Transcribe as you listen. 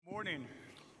morning.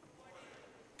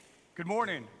 Good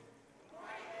morning.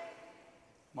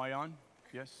 Am I on?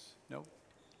 Yes? No?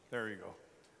 There you go.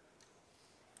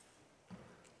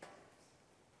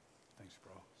 Thanks,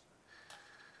 bro.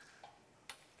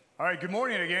 All right, good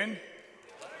morning again.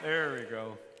 There we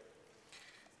go.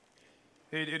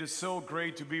 It is so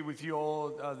great to be with you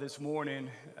all this morning.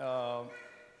 We're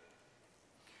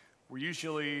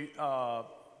usually,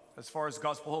 as far as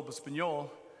Gospel Hope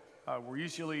Espanol, we're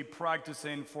usually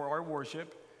practicing for our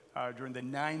worship during the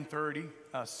 9:30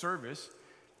 service.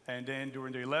 And then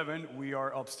during the 11, we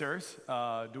are upstairs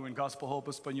doing Gospel Hope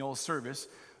Espanol service.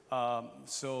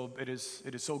 So it is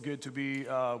so good to be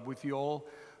with you all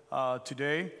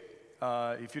today.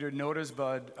 If you didn't notice,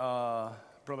 but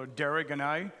Brother Derek and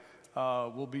I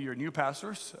will be your new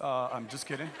pastors. I'm just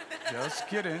kidding. Just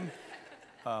kidding.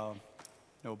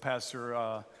 No,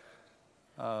 Pastor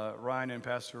Ryan and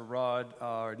Pastor Rod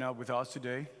are not with us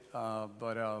today,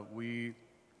 but we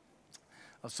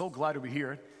are so glad to be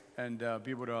here and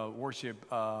be able to worship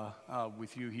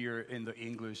with you here in the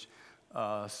English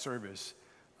service.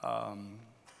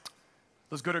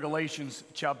 Let's go to Galatians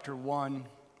chapter 1,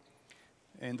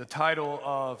 and the title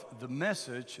of the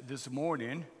message this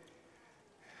morning,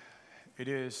 it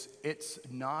is, "It's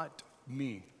Not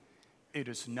Me." It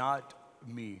is not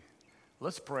me.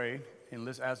 Let's pray. And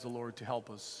let's ask the Lord to help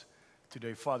us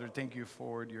today. Father, thank you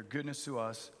for your goodness to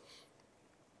us.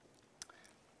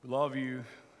 We love you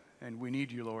and we need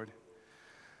you, Lord.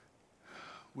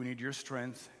 We need your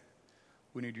strength.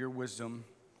 We need your wisdom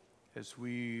as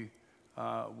we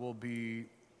will be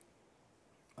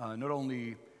not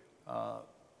only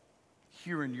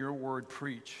hearing your word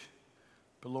preach,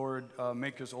 but Lord,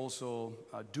 make us also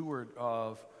a doer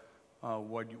of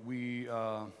what we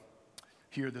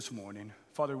hear this morning.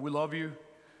 Father, we love you.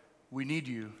 We need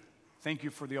you. Thank you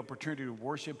for the opportunity to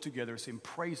worship together, sing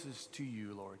praises to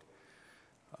you, Lord.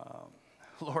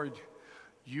 Lord,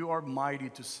 you are mighty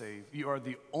to save. You are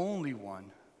the only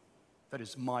one that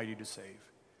is mighty to save.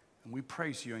 And we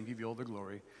praise you and give you all the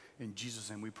glory. In Jesus'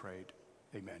 name we prayed.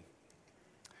 Amen.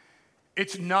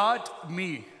 It's not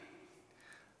me.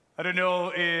 I don't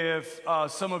know if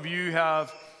some of you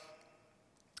have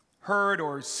heard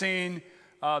or seen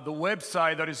the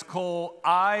website that is called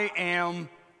I Am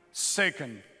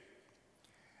Second.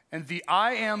 And the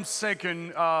I Am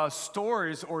Second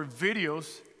stories or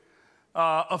videos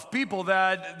of people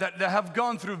that have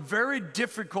gone through very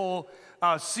difficult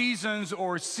seasons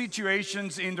or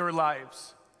situations in their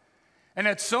lives. And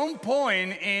at some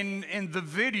point in the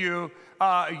video,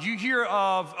 you hear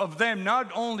of them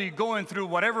not only going through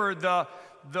whatever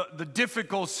the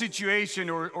difficult situation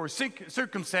or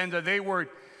circumstance that they were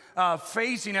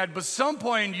facing at, but some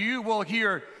point you will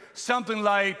hear something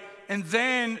like, and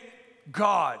then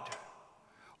God,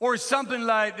 or something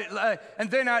like, and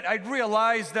then I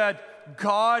realized that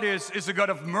God is a God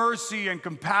of mercy and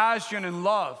compassion and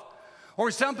love, or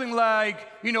something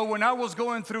like, when I was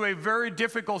going through a very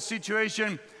difficult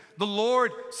situation, the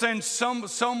Lord sent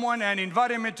someone and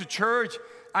invited me to church,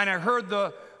 and I heard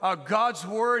God's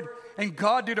word, and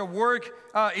God did a work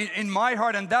in my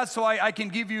heart, and that's why I can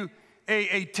give you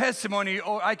a testimony,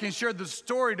 or I can share the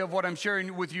story of what I'm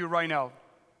sharing with you right now.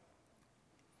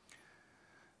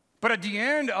 But at the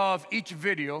end of each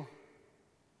video,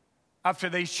 after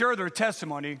they share their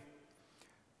testimony,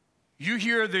 you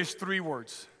hear these three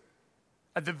words.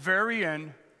 At the very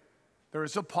end, there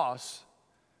is a pause,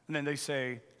 and then they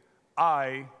say,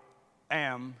 I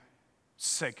am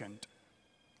second.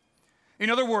 In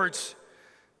other words,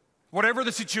 whatever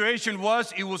the situation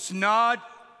was, it was not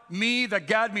me that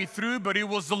got me through, but it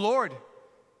was the Lord.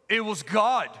 It was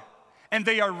God. And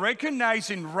they are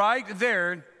recognizing right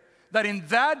there that in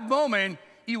that moment,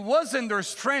 it wasn't their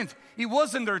strength, it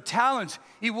wasn't their talents,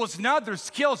 it was not their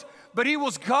skills, but it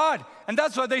was God. And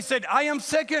that's why they said, I am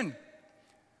second.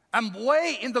 I'm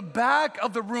way in the back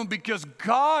of the room because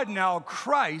God now,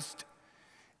 Christ,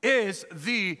 is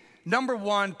the number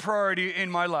one priority in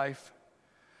my life.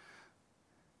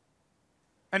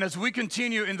 And as we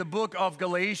continue in the book of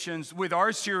Galatians with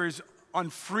our series on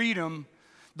freedom,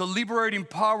 the liberating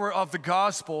power of the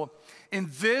gospel, in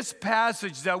this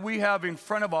passage that we have in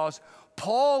front of us,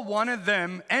 Paul wanted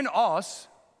them and us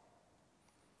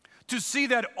to see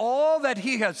that all that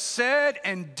he has said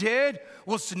and did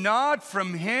was not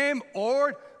from him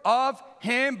or of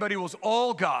him, but it was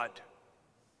all God.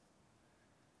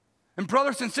 And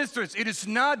brothers and sisters, it is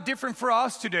not different for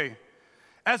us today.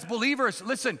 As believers,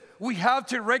 listen, we have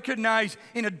to recognize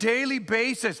in a daily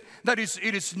basis that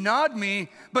it is not me,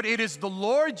 but it is the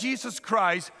Lord Jesus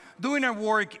Christ doing a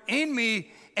work in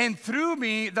me and through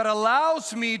me that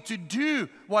allows me to do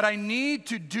what I need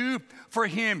to do for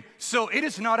Him. So it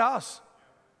is not us.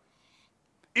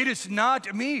 It is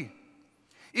not me.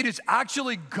 It is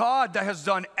actually God that has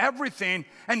done everything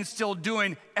and is still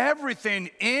doing everything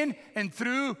in and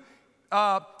through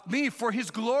me for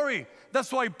His glory.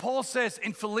 That's why Paul says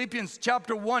in Philippians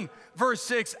chapter 1, verse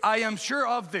 6, I am sure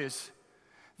of this,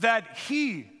 that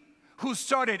He who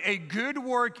started a good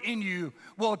work in you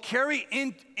will carry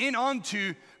in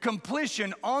unto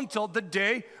completion until the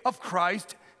day of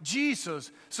Christ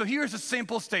Jesus. So here's a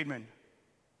simple statement.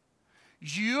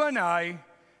 You and I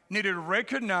need to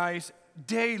recognize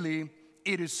daily,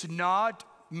 it is not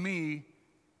me,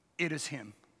 it is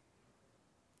Him.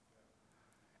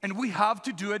 And we have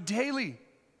to do it daily.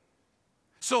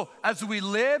 So as we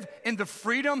live in the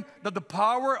freedom that the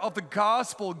power of the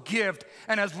gospel gives,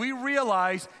 and as we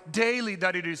realize daily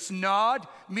that it is not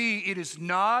me, it is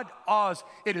not us,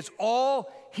 it is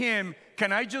all Him,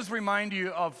 can I just remind you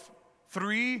of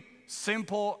 3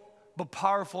 simple but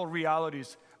powerful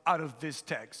realities out of this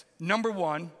text. Number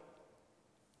 1,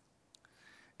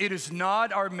 it is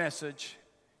not our message,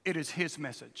 it is His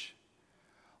message.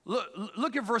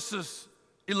 Look at verses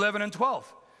 11 and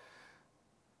 12.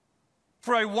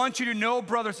 For I want you to know,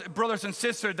 brothers and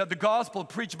sisters, that the gospel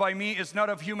preached by me is not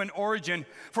of human origin,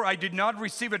 for I did not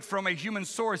receive it from a human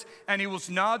source, and it was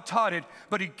not taught it,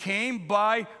 but it came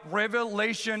by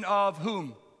revelation of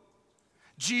whom?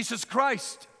 Jesus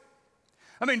Christ.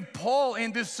 I mean, Paul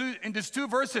in these 2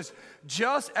 verses,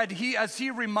 just as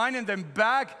he reminded them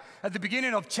back at the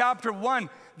beginning of chapter 1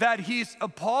 that his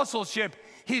apostleship,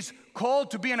 his call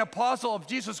to be an apostle of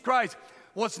Jesus Christ,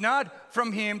 was not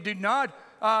from him, did not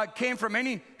came from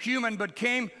any human, but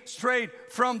came straight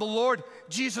from the Lord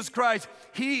Jesus Christ.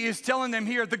 He is telling them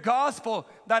here, the gospel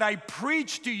that I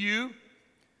preach to you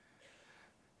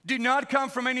did not come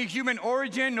from any human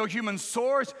origin, no human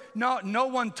source, no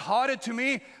one taught it to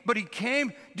me, but it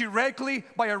came directly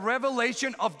by a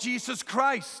revelation of Jesus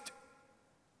Christ.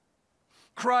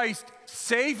 Christ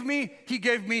saved me. He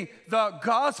gave me the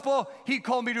gospel. He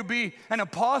called me to be an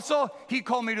apostle. He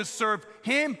called me to serve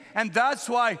Him. And that's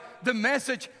why the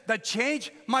message that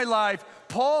changed my life,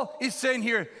 Paul is saying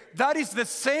here, that is the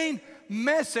same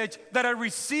message that I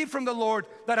received from the Lord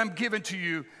that I'm giving to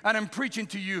you, and I'm preaching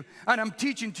to you, and I'm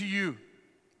teaching to you.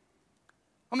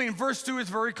 I mean, verse 2 is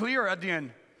very clear at the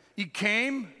end. It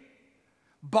came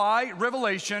by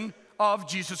revelation of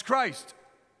Jesus Christ.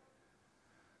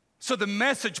 So the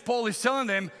message Paul is telling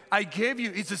them, I gave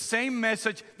you, it's the same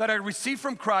message that I received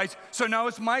from Christ. So now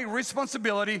it's my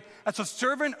responsibility as a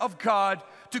servant of God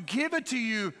to give it to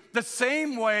you the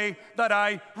same way that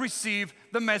I received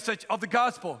the message of the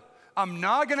gospel. I'm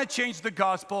not going to change the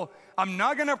gospel. I'm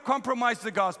not going to compromise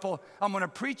the gospel. I'm going to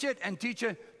preach it and teach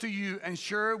it to you and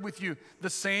share it with you the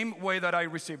same way that I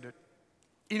received it.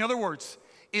 In other words,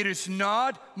 it is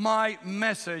not my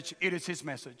message, it is His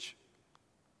message.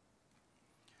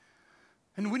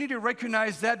 And we need to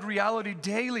recognize that reality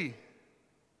daily,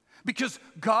 because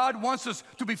God wants us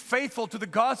to be faithful to the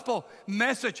gospel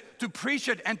message, to preach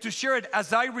it and to share it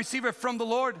as I receive it from the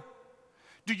Lord.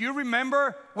 Do you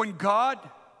remember when God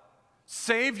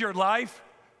saved your life?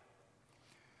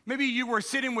 Maybe you were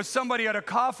sitting with somebody at a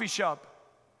coffee shop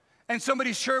and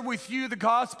somebody shared with you the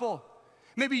gospel.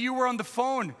 Maybe you were on the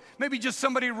phone. Maybe just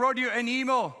somebody wrote you an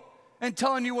email and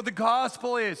telling you what the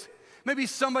gospel is. Maybe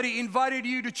somebody invited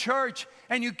you to church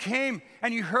and you came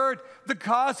and you heard the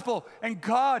gospel, and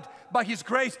God, by His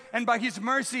grace and by His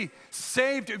mercy,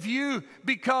 saved you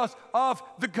because of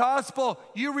the gospel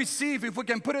you receive, if we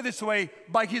can put it this way,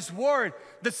 by His word.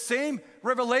 The same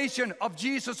revelation of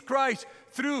Jesus Christ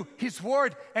through His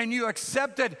word, and you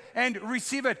accept it and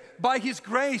receive it by His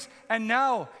grace. And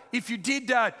now, if you did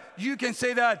that, you can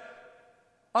say that,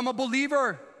 I'm a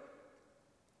believer.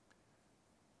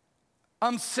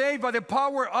 I'm saved by the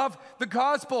power of the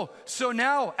gospel. So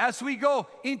now, as we go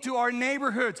into our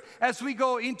neighborhoods, as we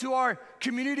go into our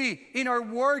community, in our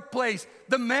workplace,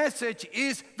 the message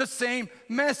is the same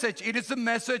message. It is the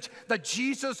message that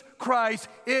Jesus Christ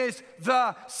is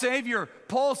the Savior.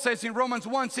 Paul says in Romans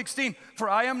 1:16, for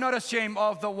I am not ashamed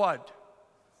of the what?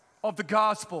 Of the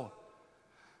gospel.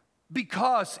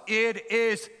 Because it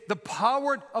is the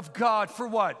power of God for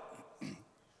what?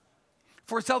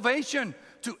 For salvation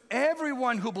to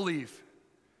everyone who believes.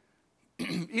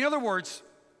 In other words,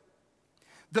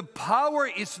 the power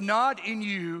is not in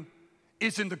you,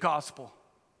 it's in the gospel.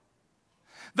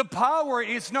 The power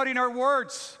is not in our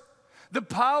words. The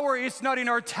power is not in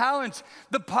our talents.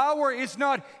 The power is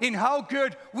not in how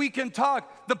good we can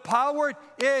talk. The power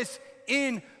is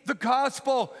in the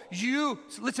gospel.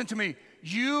 Listen to me,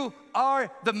 you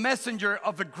are the messenger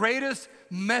of the greatest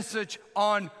message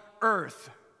on earth.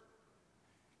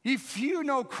 If you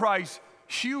know Christ,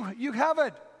 you have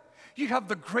it. You have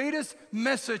the greatest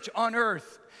message on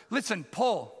earth. Listen,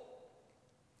 Paul,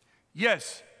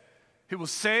 yes, he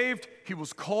was saved, he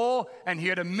was called, and he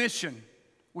had a mission.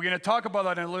 We're going to talk about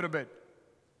that in a little bit.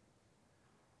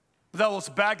 But that was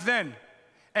back then.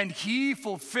 And he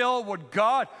fulfilled what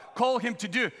God called him to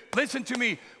do. Listen to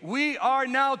me. We are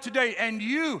now today, and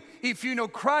you, if you know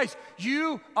Christ,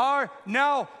 you are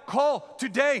now called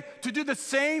today to do the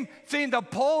same thing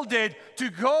that Paul did, to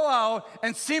go out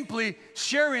and simply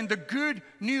sharing the good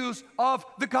news of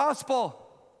the gospel.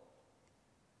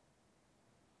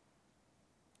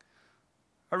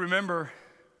 I remember,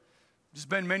 it's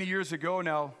been many years ago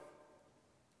now,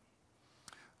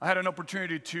 I had an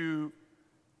opportunity to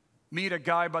meet a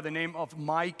guy by the name of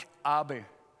Mike Abe.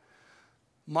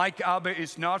 Mike Abe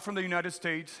is not from the United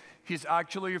States. He's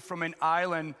actually from an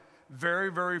island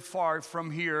very, very far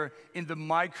from here in the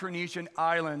Micronesian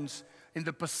Islands in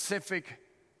the Pacific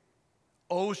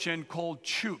Ocean called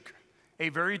Chuuk, a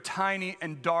very tiny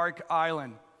and dark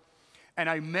island. And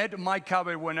I met Mike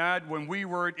Abe when we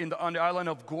were on the island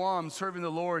of Guam serving the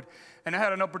Lord. And I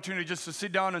had an opportunity just to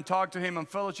sit down and talk to him and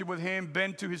fellowship with him,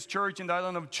 been to his church in the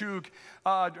island of Chuuk.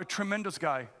 A tremendous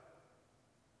guy.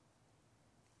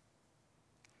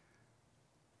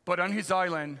 But on his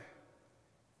island,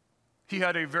 he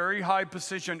had a very high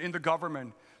position in the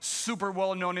government, super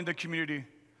well known in the community,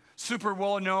 super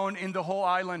well known in the whole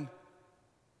island.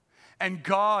 And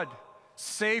God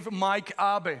saved Mike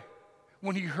Abe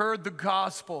when he heard the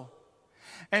gospel.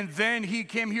 And then he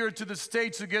came here to the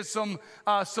States to get some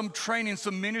training,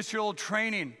 some ministerial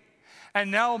training. And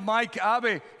now Mike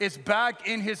Abe is back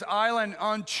in his island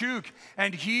on Chuuk,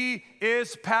 and he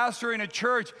is pastor in a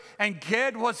church. And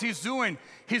get what he's doing.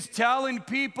 He's telling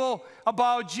people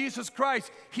about Jesus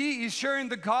Christ. He is sharing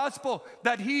the gospel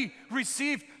that he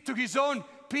received to his own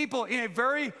people in a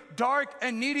very dark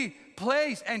and needy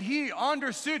place. And he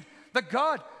understood that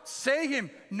God saved him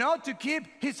not to keep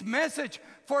his message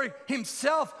for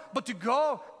himself, but to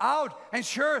go out and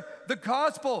share the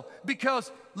gospel.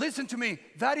 Because, listen to me,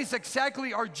 that is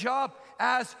exactly our job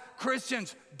as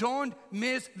Christians. Don't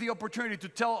miss the opportunity to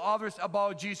tell others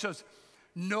about Jesus.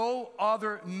 No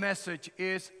other message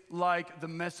is like the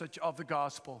message of the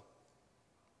gospel.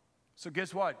 So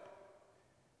guess what?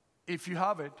 If you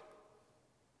have it,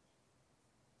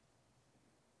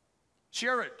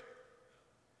 share it.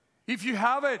 If you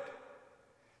have it,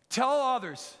 tell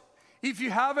others. If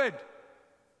you have it,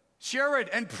 share it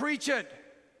and preach it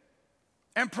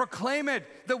and proclaim it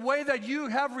the way that you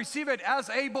have received it as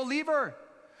a believer.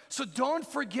 So don't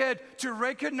forget to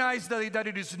recognize that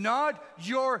it is not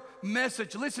your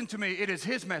message. Listen to me, it is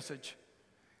His message.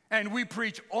 And we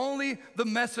preach only the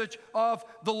message of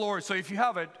the Lord. So if you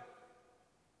have it,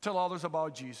 tell others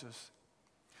about Jesus.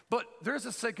 But there's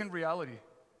a second reality.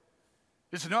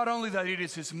 It's not only that it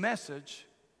is His message,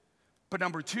 but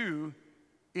number two,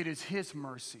 it is His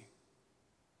mercy.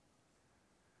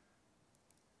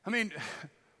 I mean,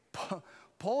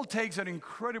 Paul takes an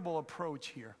incredible approach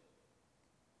here.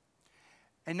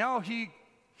 And now he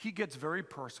gets very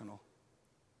personal.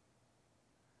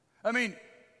 I mean,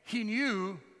 he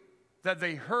knew that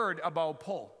they heard about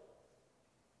Paul.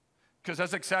 Because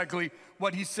that's exactly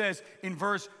what he says in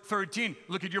verse 13.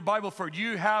 Look at your Bible, for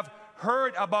you have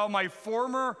heard about my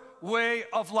former way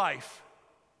of life.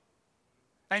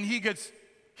 And he gets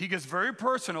very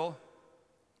personal.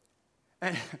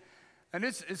 And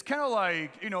it's kind of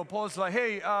like, Paul's like,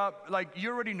 hey, you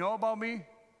already know about me,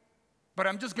 but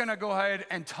I'm just going to go ahead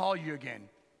and tell you again.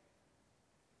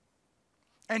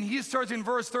 And he starts in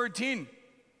verse 13.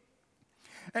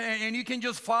 And you can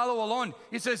just follow along.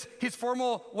 He says, his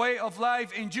formal way of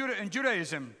life in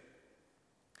Judaism.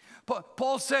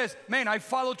 Paul says, man, I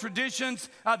follow traditions,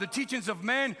 the teachings of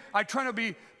men. I try to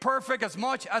be perfect as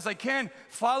much as I can,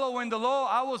 following the law.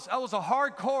 I was a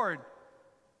hardcore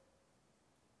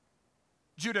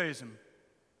Judaism.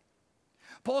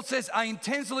 Paul says, I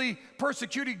intensely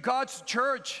persecuted God's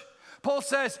church. Paul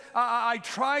says, I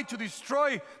tried to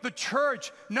destroy the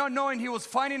church, not knowing he was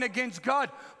fighting against God.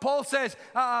 Paul says,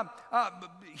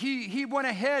 he went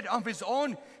ahead of his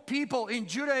own people in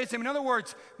Judaism. In other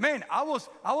words, man, I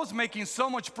was making so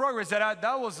much progress that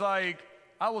I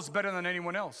was better than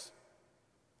anyone else.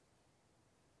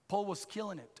 Paul was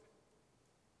killing it.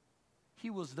 He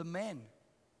was the man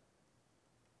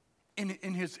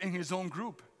in his own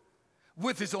group,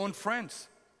 with his own friends.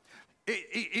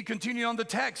 It continued on the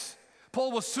text.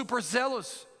 Paul was super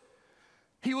zealous.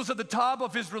 He was at the top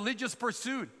of his religious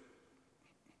pursuit.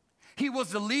 He was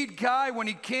the lead guy when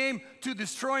it came to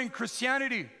destroying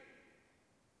Christianity.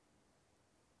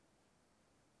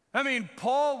 I mean,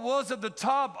 Paul was at the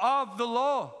top of the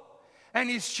law, and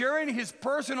he's sharing his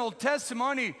personal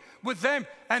testimony with them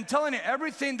and telling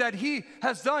everything that he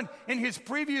has done in his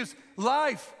previous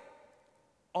life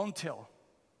until.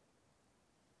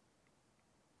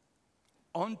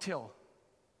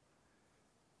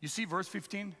 You see verse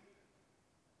 15?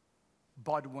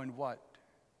 But when what?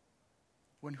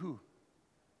 When who?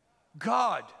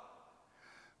 God.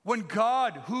 When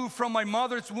God, who from my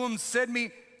mother's womb set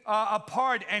me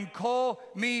apart and called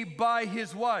me by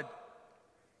His what?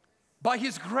 By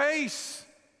His grace.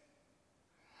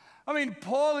 I mean,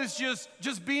 Paul is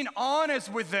just being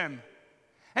honest with them.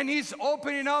 And he's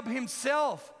opening up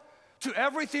himself to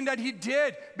everything that he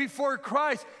did before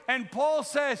Christ. And Paul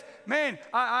says, man,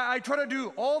 I try to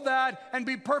do all that and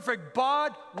be perfect.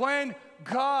 But when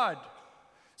God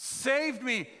saved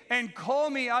me and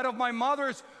called me out of my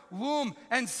mother's womb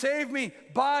and saved me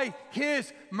by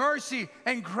His mercy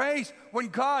and grace, when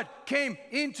God came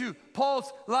into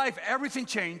Paul's life, everything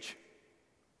changed.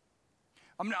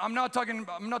 I'm not talking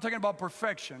about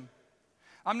perfection.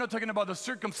 I'm not talking about the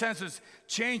circumstances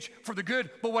change for the good,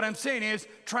 but what I'm saying is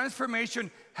transformation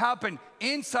happened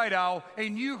inside out, a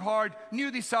new heart,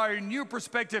 new desire, new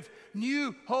perspective,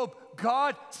 new hope.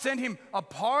 God sent him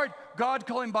apart. God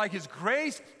called him by His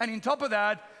grace, and on top of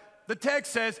that, the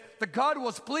text says that God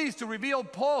was pleased to reveal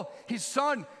Paul, His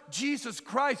Son, Jesus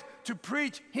Christ, to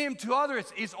preach Him to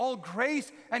others. It's all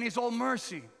grace and it's all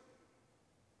mercy.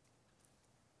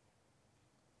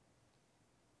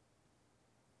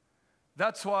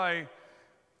 That's why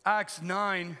Acts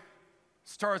 9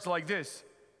 starts like this.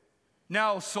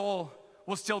 Now Saul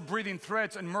was still breathing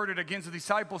threats and murdered against the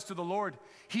disciples to the Lord.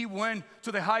 He went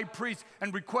to the high priest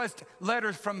and requested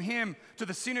letters from him to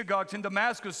the synagogues in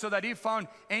Damascus, so that if found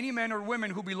any men or women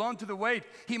who belonged to the way,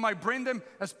 he might bring them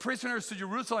as prisoners to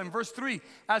Jerusalem. Verse 3,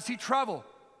 as he traveled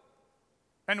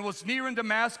and was near in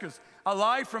Damascus, a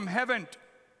light from heaven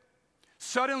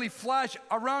suddenly flashed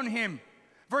around him.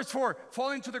 Verse 4,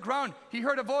 falling to the ground, he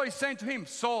heard a voice saying to him,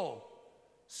 Saul,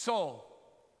 Saul,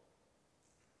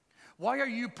 why are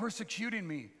you persecuting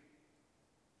me?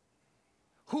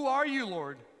 Who are you,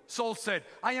 Lord? Saul said,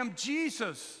 I am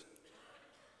Jesus,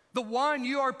 the one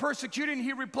you are persecuting.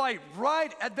 He replied,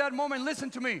 right at that moment, listen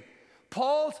to me.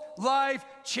 Paul's life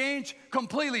changed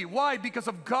completely. Why? Because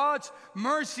of God's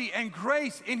mercy and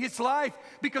grace in his life.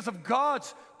 Because of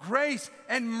God's grace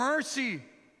and mercy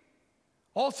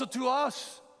also to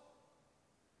us.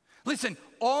 Listen,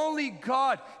 only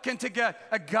God can take a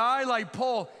guy like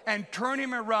Paul and turn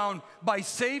him around by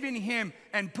saving him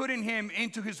and putting him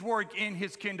into His work in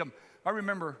His kingdom. I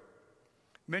remember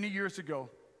many years ago,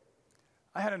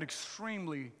 I had an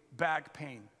extremely back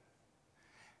pain.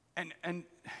 And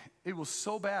it was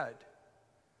so bad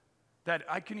that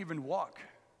I couldn't even walk.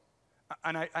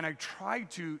 And I tried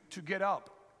to get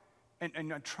up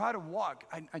and I tried to walk.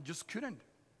 I just couldn't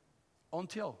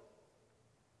until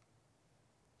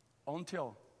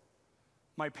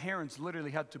my parents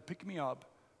literally had to pick me up,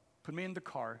 put me in the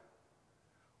car.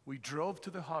 We drove to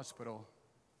the hospital,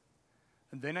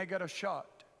 and then I got a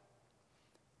shot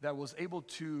that was able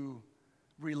to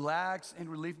relax and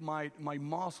relieve my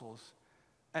muscles,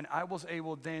 and I was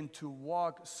able then to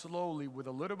walk slowly with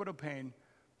a little bit of pain,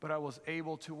 but I was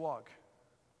able to walk.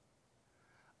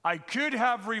 I could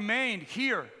have remained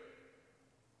here,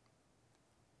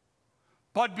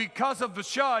 but because of the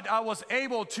shot, I was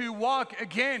able to walk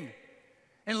again.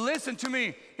 And listen to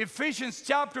me, Ephesians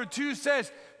chapter 2 says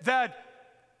that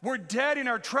we're dead in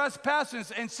our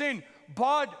trespasses and sin,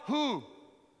 but who?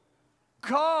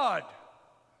 God.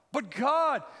 But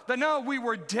God, that now we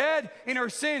were dead in our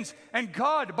sins, and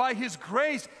God, by His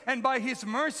grace and by His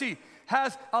mercy,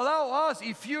 has allowed us,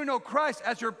 if you know Christ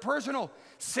as your personal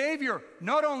Savior,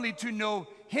 not only to know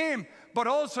Him, but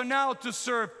also now to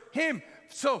serve Him.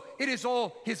 So it is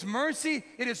all His mercy,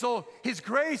 it is all His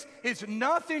grace, it's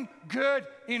nothing good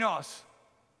in us.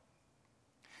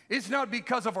 It's not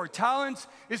because of our talents,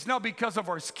 it's not because of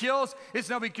our skills, it's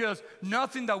not because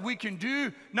nothing that we can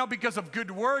do, not because of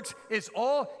good works, it's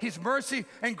all His mercy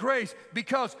and grace,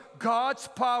 because God's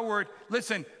power,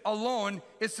 listen, alone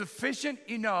is sufficient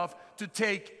enough to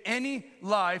take any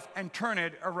life and turn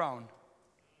it around.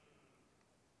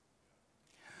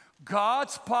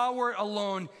 God's power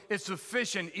alone is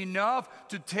sufficient enough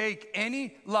to take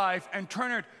any life and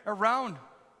turn it around.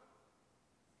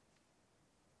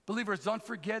 Believers, don't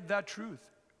forget that truth.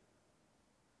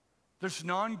 There's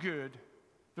none good,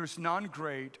 there's none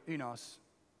great in us.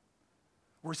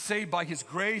 We're saved by His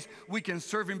grace. We can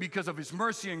serve Him because of His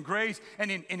mercy and grace.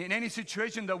 And in any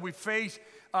situation that we face,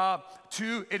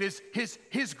 too, it is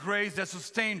His grace that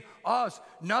sustains us.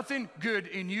 Nothing good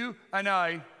in you and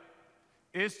I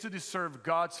is to deserve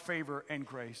God's favor and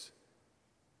grace.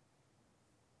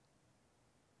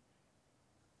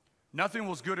 Nothing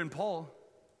was good in Paul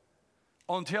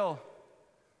until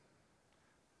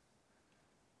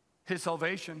his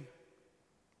salvation.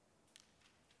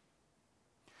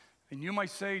 And you might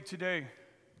say today,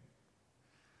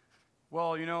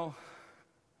 well, you know,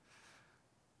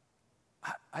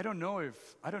 I don't know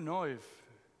if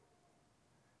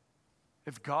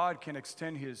God can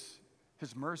extend His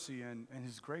mercy and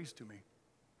His grace to me.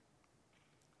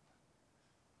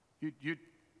 You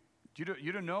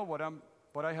don't know what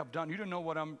I have done. You don't know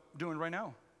what I'm doing right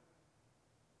now.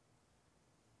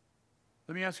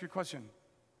 Let me ask you a question.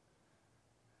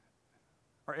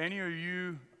 Are any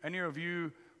of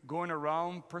you going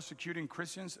around persecuting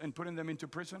Christians and putting them into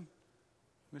prison?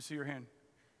 Let me see your hand.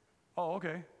 Oh,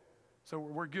 okay. So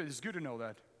we're good. It's good to know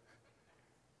that.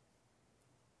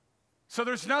 So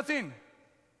there's nothing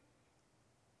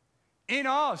in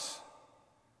us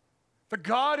that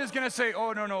God is going to say,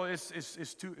 oh, no,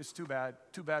 it's too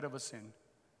bad of a sin.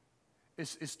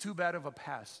 It's too bad of a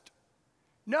past.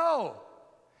 No.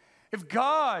 If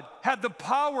God had the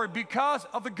power because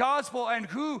of the gospel and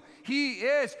who He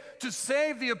is to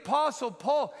save the Apostle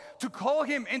Paul, to call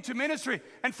him into ministry,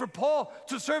 and for Paul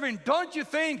to serve Him, don't you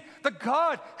think that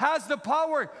God has the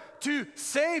power to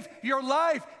save your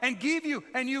life and give you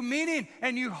a new meaning,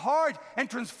 a new heart, and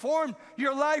transform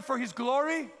your life for His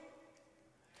glory?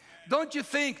 Don't you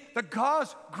think that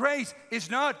God's grace is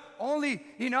not only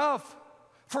enough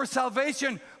for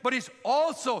salvation, but is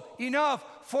also enough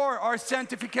for our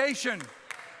sanctification?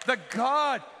 That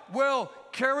God will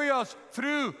carry us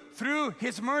through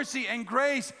His mercy and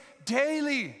grace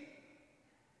daily.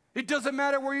 It doesn't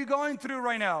matter where you're going through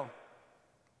right now.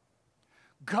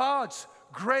 God's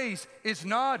grace is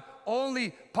not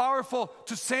only powerful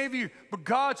to save you, but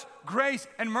God's grace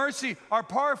and mercy are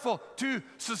powerful to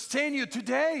sustain you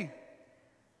today.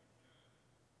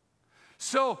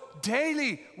 So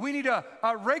daily, we need to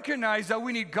recognize that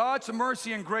we need God's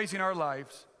mercy and grace in our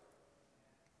lives.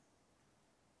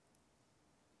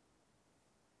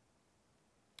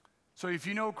 So if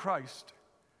you know Christ,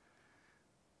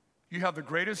 you have the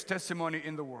greatest testimony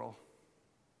in the world.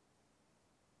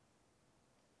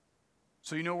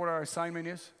 So you know what our assignment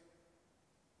is?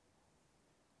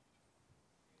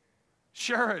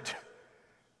 Share it,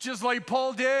 just like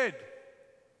Paul did.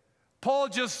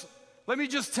 Let me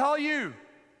just tell you.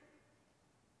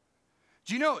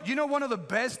 Do you know one of the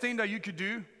best things that you could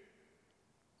do?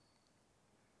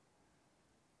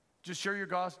 Just share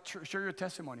your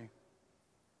testimony.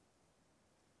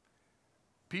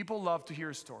 People love to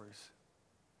hear stories.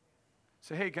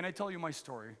 Say, hey, can I tell you my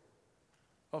story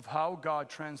of how God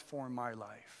transformed my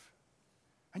life?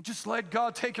 And just let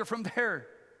God take it from there.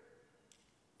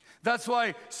 That's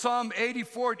why Psalm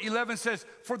 84:11 says,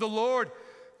 for the Lord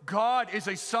God is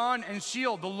a sun and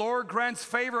shield. The Lord grants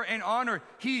favor and honor.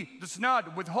 He does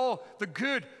not withhold the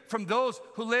good from those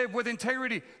who live with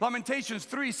integrity. Lamentations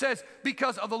 3 says,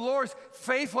 because of the Lord's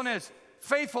faithfulness,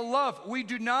 faithful love, we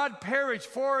do not perish,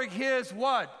 for His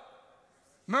what?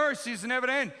 Mercies never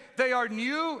end. They are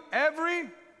new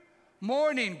every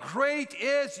morning. Great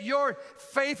is your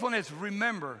faithfulness.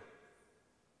 Remember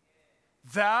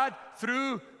that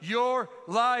through your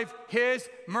life, His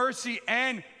mercy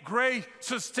and grace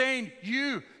sustain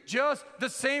you. Just the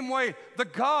same way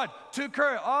that God took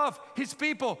care of His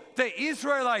people, the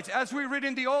Israelites, as we read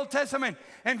in the Old Testament,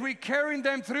 and we carried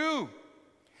them through.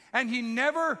 And He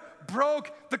never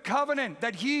broke the covenant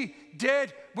that He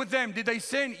did with them. Did they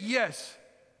sin? Yes.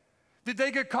 Did they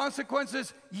get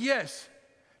consequences? Yes.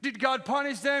 Did God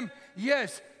punish them?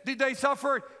 Yes. Did they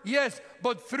suffer? Yes.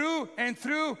 But through and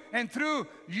through and through,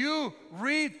 you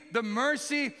read the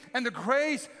mercy and the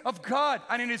grace of God.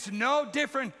 And it is no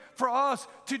different for us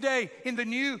today in the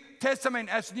New Testament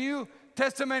as New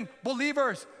Testament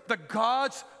believers. That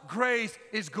God's grace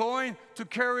is going to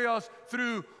carry us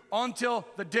through until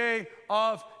the day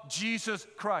of Jesus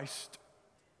Christ.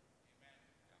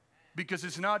 Because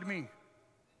it's not me.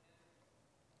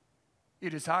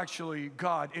 It is actually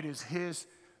God. It is His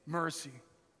mercy.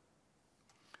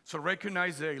 So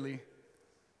recognize daily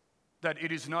that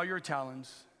it is not your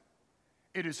talents,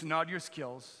 it is not your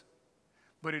skills,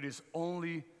 but it is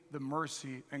only the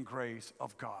mercy and grace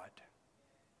of God.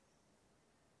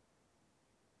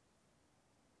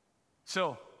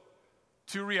 So,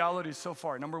 two realities so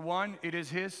far. Number one, it is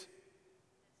His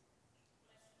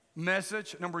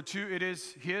message. Number two, it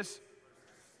is His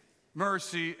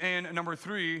mercy, and number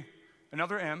 3,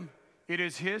 another M, it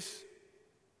is his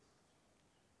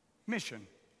mission.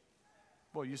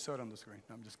 Well, you saw it on the screen.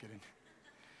 No, I'm just kidding.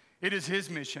 It is his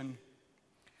mission.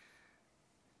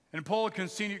 And Paul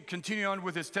continue on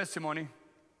with his testimony.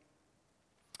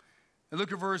 And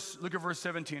look at verse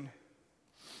 17.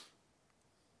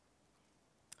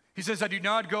 He says, I did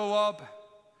not go up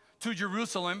to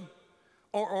Jerusalem,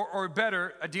 or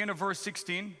better, at the end of verse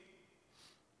 16,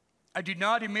 I did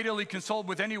not immediately consult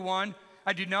with anyone.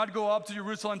 I did not go up to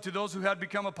Jerusalem to those who had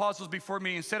become apostles before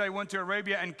me. Instead, I went to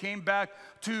Arabia and came back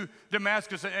to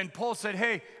Damascus. And Paul said,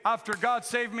 hey, after God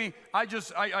saved me, I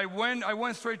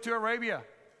went straight to Arabia.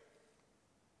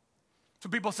 So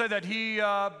people say that he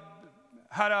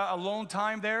had a alone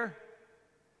time there.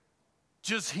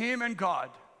 Just him and God,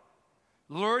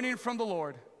 learning from the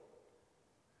Lord.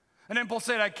 And then Paul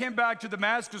said, I came back to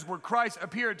Damascus where Christ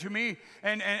appeared to me.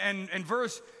 And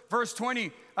verse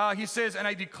 20, he says, and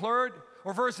I declared,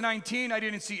 or verse 19, I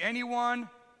didn't see anyone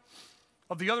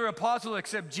of the other apostles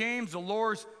except James, the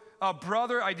Lord's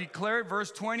brother. I declared,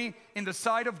 verse 20, in the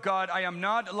sight of God, I am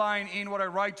not lying in what I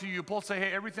write to you. Paul said,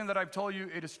 hey, everything that I've told you,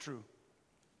 it is true.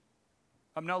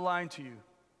 I'm not lying to you.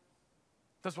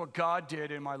 That's what God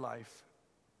did in my life.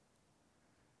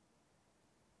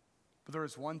 But there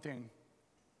is one thing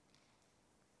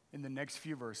in the next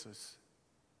few verses.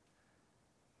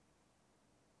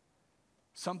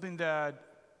 Something that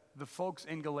the folks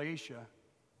in Galatia,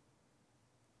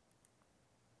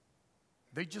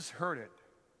 they just heard it.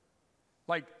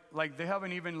 Like they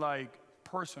haven't even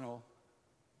personal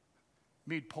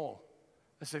meet Paul.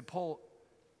 They say, Paul,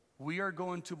 we are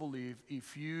going to believe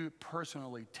if you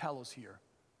personally tell us here.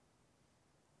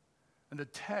 And the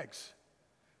text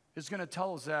is going to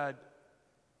tell us that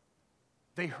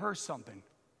they heard something.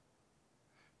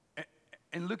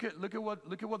 And look at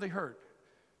what they heard.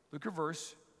 Look at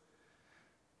verse.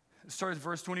 It starts with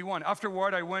verse 21.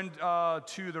 Afterward, I went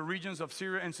to the regions of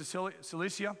Syria and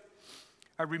Cilicia.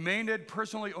 I remained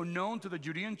personally unknown to the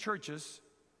Judean churches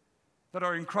that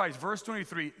are in Christ. Verse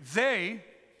 23. They,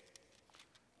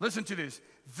 listen to this.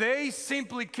 They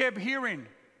simply kept hearing.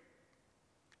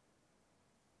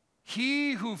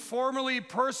 He who formerly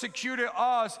persecuted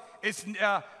us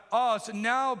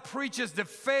now preaches the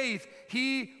faith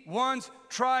he once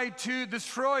tried to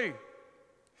destroy.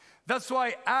 That's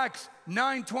why Acts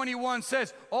 9:21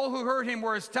 says, all who heard him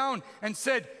were astounded and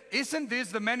said, isn't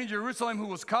this the man in Jerusalem who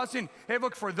was causing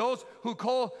havoc for those who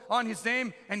call on his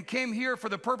name and came here for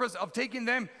the purpose of taking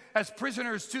them as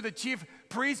prisoners to the chief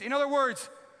priest? In other words,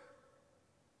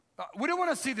 we don't want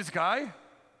to see this guy,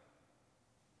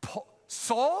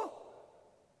 Saul.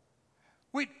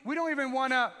 We don't even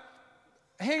want to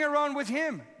hang around with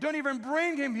him. Don't even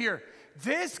bring him here.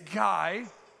 This guy,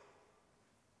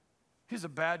 he's a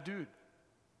bad dude.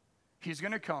 He's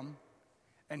going to come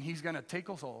and he's going to take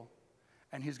us all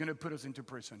and he's going to put us into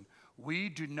prison. We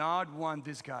do not want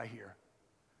this guy here.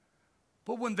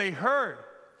 But when they heard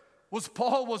what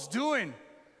Paul was doing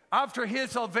after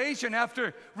his salvation,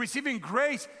 after receiving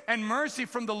grace and mercy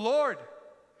from the Lord,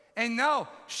 and now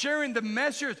sharing the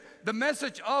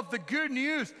message of the good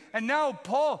news. And now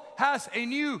Paul has a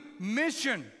new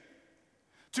mission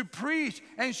to preach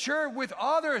and share with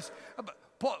others.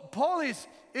 Paul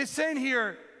is saying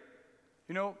here,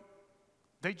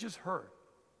 they just heard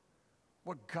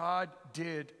what God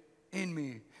did in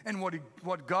me and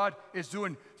what God is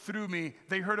doing through me.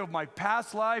 They heard of my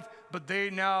past life, but they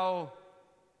now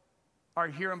are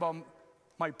hearing about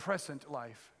my present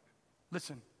life.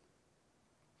 Listen.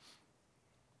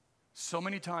 So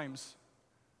many times,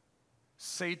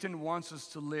 Satan wants us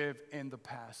to live in the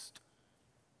past.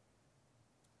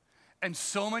 And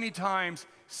so many times,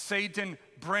 Satan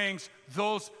brings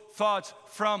those thoughts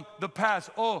from the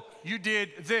past. Oh, you did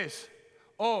this.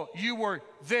 Oh, you were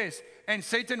this. And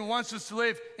Satan wants us to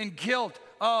live in guilt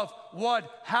of what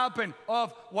happened,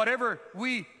 of whatever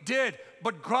we did.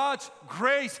 But God's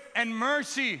grace and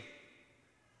mercy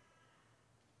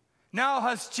now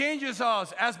has changed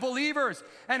us as believers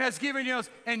and has given us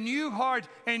a new heart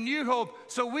and new hope,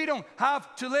 so we don't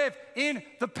have to live in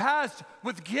the past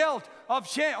with guilt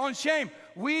on shame.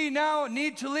 We now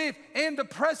need to live in the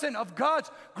present of God's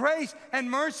grace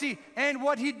and mercy and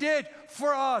what He did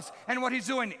for us and what He's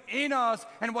doing in us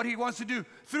and what He wants to do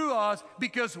through us,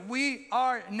 because we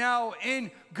are now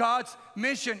in God's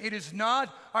mission. It is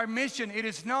not our mission. It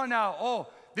is not now, oh,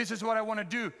 this is what I want to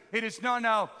do. It is not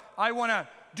now, I want to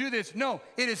do this. No,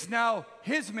 it is now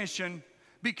His mission,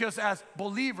 because as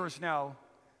believers now,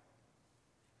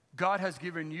 God has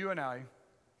given you and I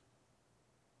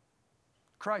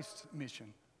Christ's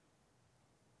mission.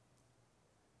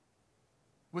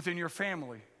 Within your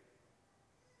family,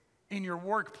 in your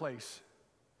workplace,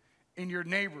 in your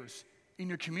neighbors, in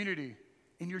your community,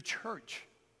 in your church.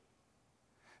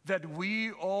 That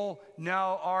we all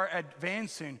now are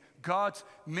advancing God's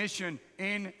mission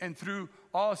in and through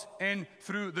us and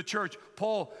through the church.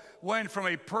 Paul went from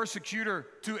a persecutor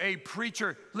to a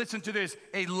preacher. Listen to this.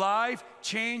 A life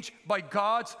changed by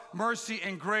God's mercy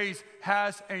and grace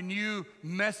has a new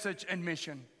message and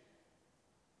mission.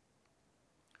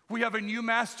 We have a new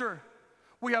master.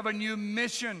 We have a new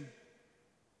mission.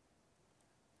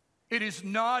 It is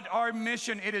not our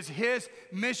mission, it is His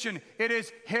mission. It is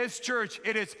His church,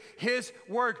 it is His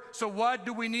work. So what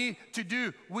do we need to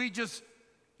do? We just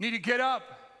need to get up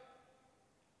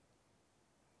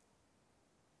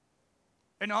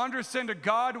and understand that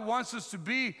God wants us to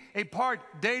be a part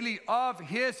daily of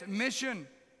His mission.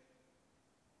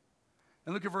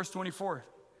 And look at verse 24.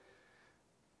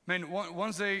 Man,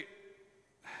 once they're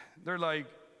like,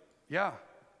 yeah,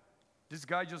 this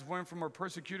guy just went from a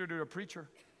persecutor to a preacher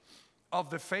of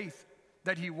the faith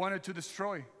that he wanted to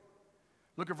destroy.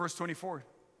 Look at verse 24.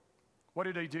 What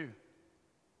did they do?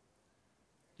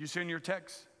 You see in your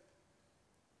text.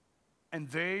 And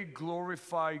they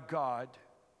glorified God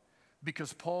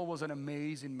because Paul was an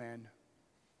amazing man.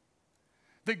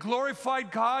 They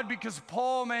glorified God because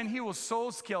Paul, man, he was so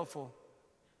skillful.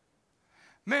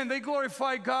 Man, they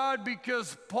glorified God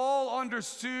because Paul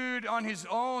understood on his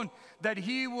own that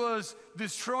he was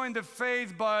destroying the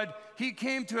faith, but he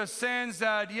came to a sense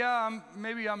that,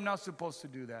 maybe I'm not supposed to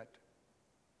do that.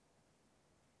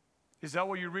 Is that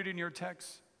what you read in your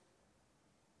text?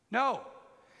 No.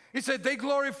 It said they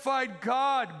glorified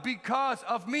God because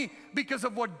of me, because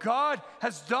of what God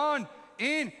has done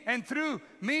in and through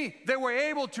me. They were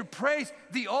able to praise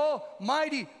the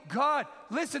Almighty God.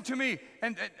 Listen to me,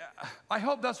 and I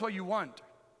hope that's what you want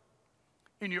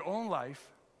in your own life,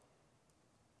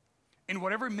 in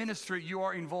whatever ministry you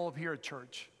are involved here at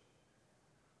church,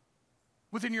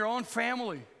 within your own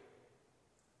family,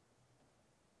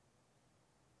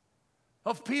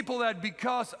 of people that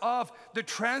because of the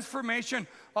transformation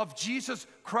of Jesus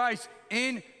Christ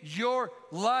in your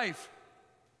life,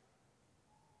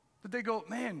 that they go,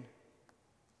 man,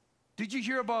 did you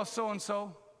hear about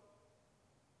so-and-so?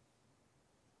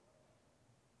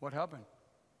 What happened?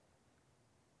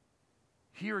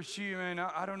 He or she, man,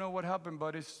 I don't know what happened,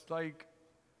 but it's like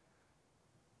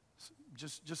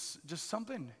just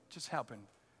something just happened.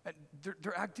 And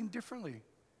they're acting differently.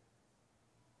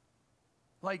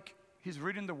 Like he's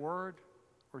reading the Word,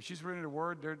 or she's reading the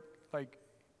Word. They're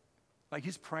like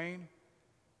he's praying,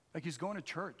 like he's going to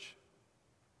church.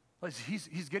 Like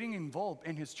he's getting involved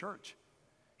in his church.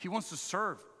 He wants to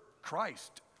serve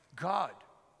Christ, God.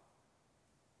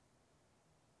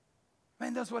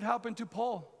 Man, that's what happened to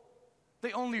Paul.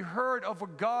 They only heard of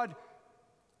what God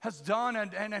has done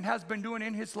and has been doing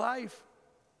in his life.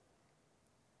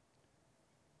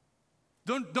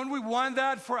 Don't we want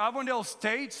that for Avondale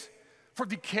Estates, for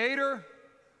Decatur,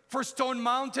 for Stone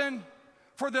Mountain,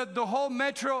 for the whole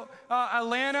metro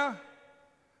Atlanta,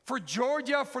 for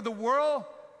Georgia, for the world?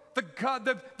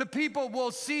 The people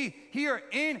will see here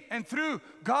in and through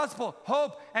Gospel,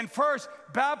 Hope, and First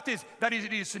Baptist that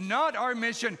it is not our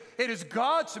mission, it is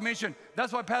God's mission.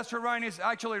 That's why Pastor Ryan is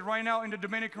actually right now in the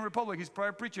Dominican Republic. He's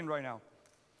probably preaching right now.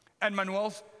 And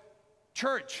Manuel's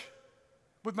church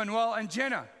with Manuel and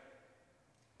Jenna.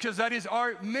 Because that is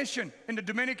our mission in the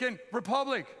Dominican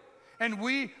Republic. And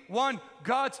we want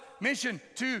God's mission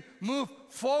to move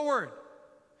forward.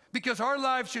 Because our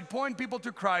lives should point people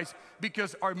to Christ,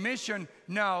 because our mission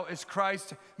now is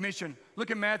Christ's mission.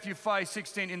 Look at Matthew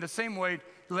 5:16. In the same way,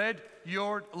 let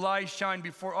your light shine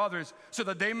before others, so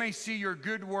that they may see your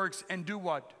good works and do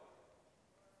what?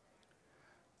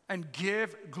 And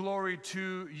give glory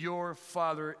to your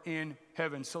Father in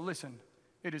heaven. So listen,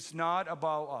 it is not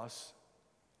about us.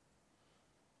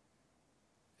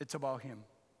 It's about Him.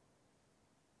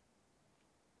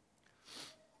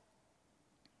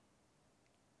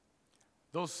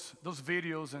 Those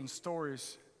videos and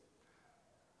stories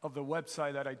of the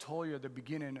website that I told you at the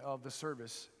beginning of the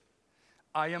service,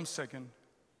 I am second.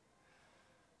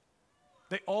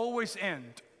 They always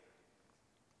end.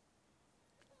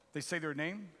 They say their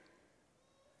name,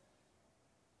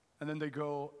 and then they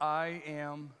go, I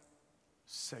am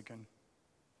second.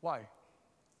 Why?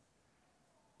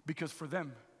 Because for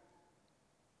them,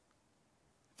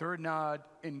 they're not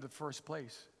in the first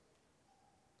place.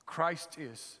 Christ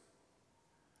is.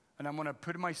 And I'm going to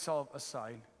put myself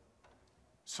aside.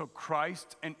 So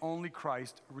Christ and only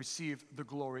Christ receive the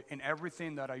glory in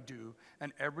everything that I do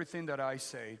and everything that I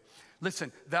say.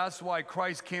 Listen, that's why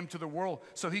Christ came to the world,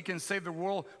 so he can save the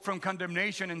world from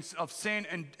condemnation and of sin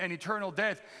and eternal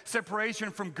death,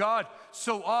 separation from God.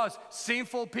 So us,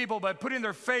 sinful people, by putting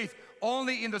their faith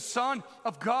only in the Son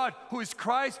of God, who is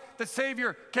Christ the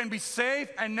Savior, can be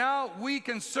saved, and now we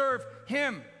can serve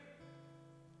him.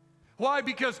 Why?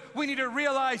 Because we need to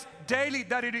realize daily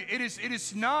that it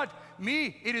is not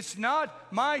me. It is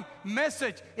not my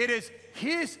message. It is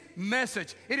his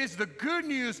message. It is the good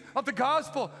news of the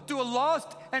gospel to a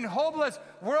lost and hopeless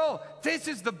world. This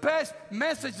is the best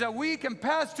message that we can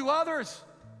pass to others.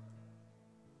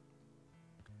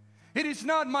 It is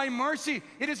not my mercy.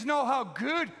 It is not how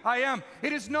good I am.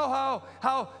 It is not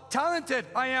how talented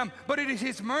I am. But it is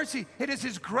his mercy. It is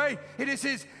his grace. It is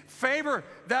his favor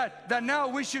that now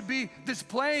we should be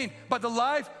displaying by the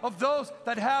life of those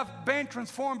that have been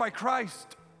transformed by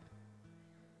Christ.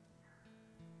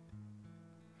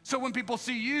 So when people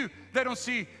see you, they don't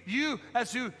see you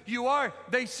as who you are.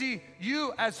 They see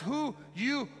you as who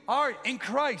you are in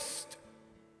Christ.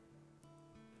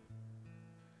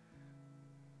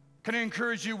 Can I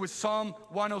encourage you with Psalm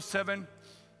 107?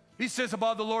 He says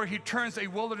about the Lord, he turns a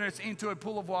wilderness into a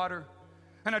pool of water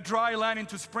and a dry land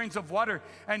into springs of water.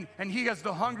 And he has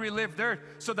the hungry live there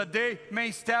so that they may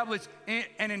establish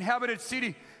an inhabited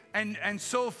city and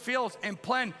sow fields and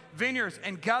plant vineyards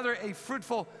and gather a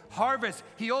fruitful harvest.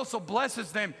 He also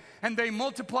blesses them and they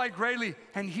multiply greatly,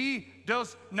 and he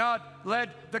does not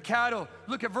let the cattle.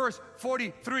 Look at verse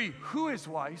 43. Who is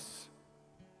wise?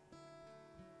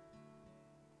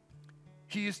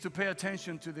 He is to pay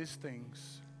attention to these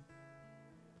things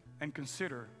and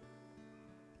consider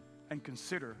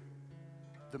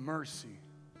the mercy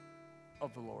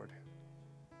of the Lord.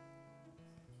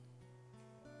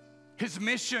 His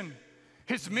mission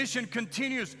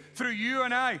continues through you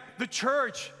and I, the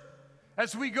church,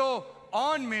 as we go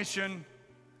on mission,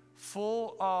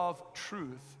 full of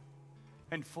truth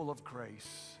and full of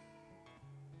grace.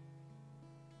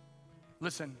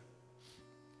 Listen.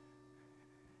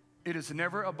 It is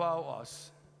never about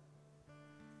us.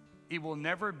 It will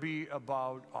never be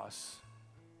about us.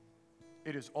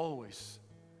 It is always,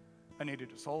 and it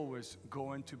is always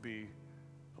going to be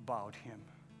about him,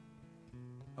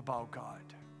 about God.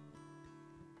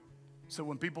 So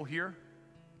when people hear,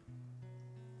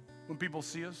 when people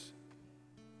see us,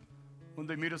 when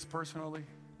they meet us personally,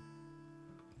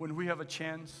 when we have a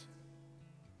chance,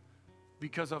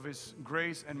 because of his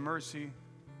grace and mercy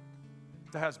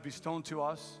that has bestowed to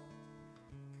us,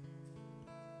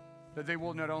 that they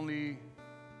will not only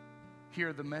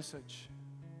hear the message,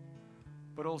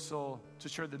 but also to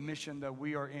share the mission that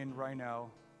we are in right now,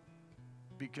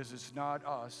 because it's not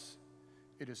us,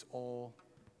 it is all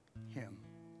him.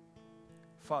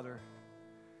 Father,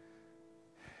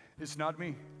 it's not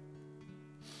me.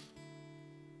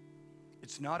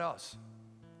 It's not us.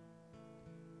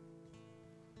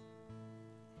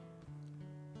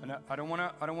 And I don't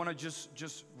want to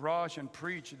just rush and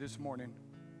preach this morning.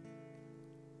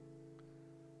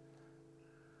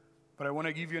 But I want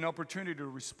to give you an opportunity to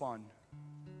respond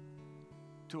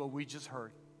to what we just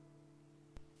heard.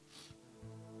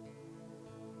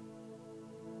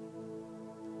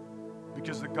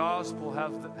 Because the gospel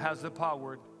has the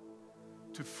power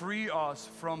to free us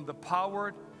from the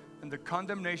power and the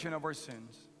condemnation of our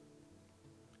sins,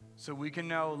 so we can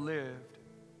now live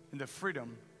in the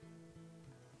freedom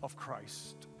of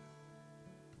Christ.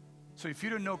 So if you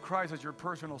don't know Christ as your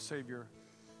personal Savior,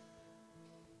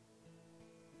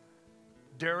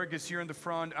 Derek is here in the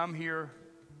front. I'm here.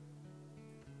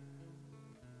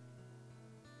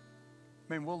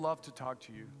 Man, we'll love to talk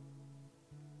to you.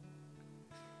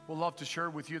 We'll love to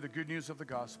share with you the good news of the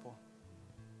gospel.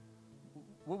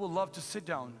 We would love to sit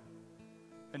down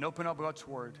and open up God's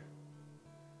Word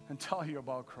and tell you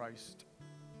about Christ.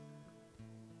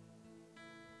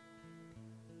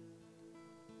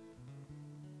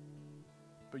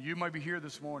 But you might be here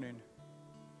this morning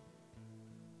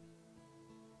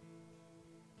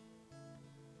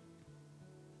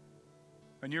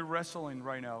and you're wrestling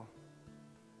right now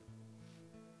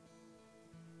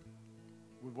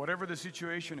with whatever the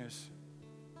situation is.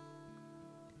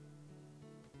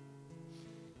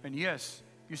 And yes,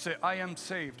 you say, I am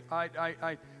saved.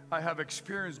 I have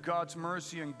experienced God's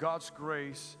mercy and God's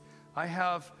grace.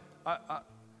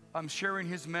 I'm sharing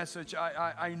his message.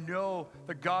 I know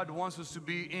that God wants us to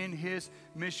be in his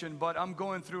mission, but I'm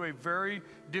going through a very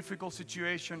difficult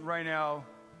situation right now,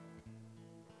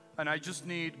 and I just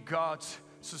need God's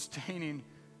sustaining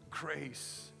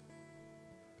grace.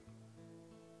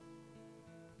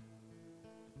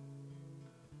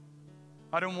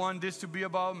 I don't want this to be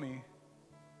about me.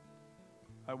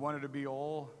 I want it to be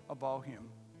all about Him.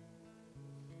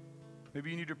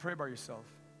 Maybe you need to pray by yourself.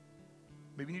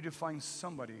 Maybe you need to find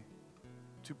somebody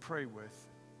to pray with.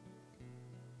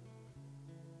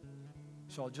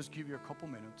 So I'll just give you a couple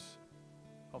minutes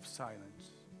of silence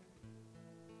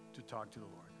to talk to the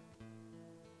Lord.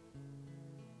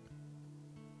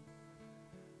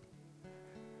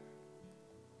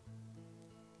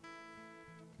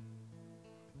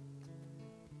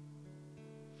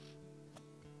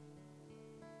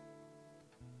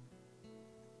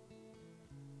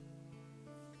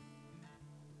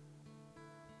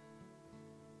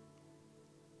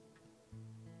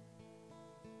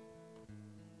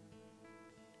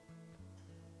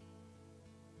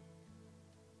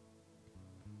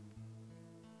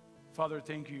 Father,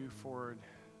 thank you for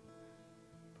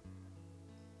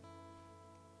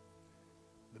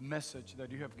the message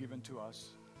that you have given to us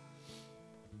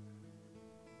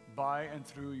by and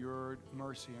through your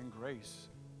mercy and grace.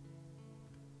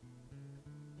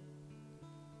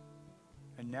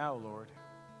 And now, Lord,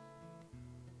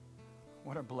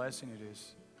 what a blessing it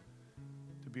is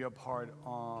to be a part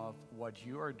of what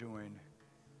you are doing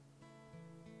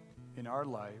in our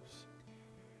lives,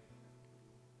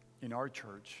 in our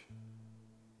church,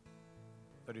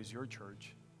 that is your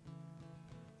church,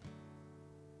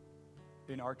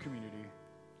 in our community,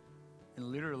 and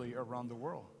literally around the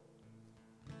world.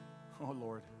 Oh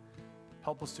Lord,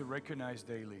 help us to recognize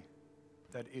daily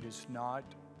that it is not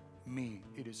me,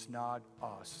 it is not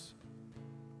us,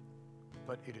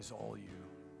 but it is all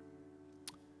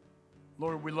you.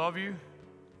 Lord, we love you,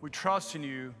 we trust in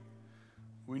you,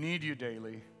 we need you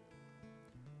daily,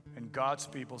 and God's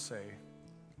people say,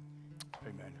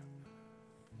 amen.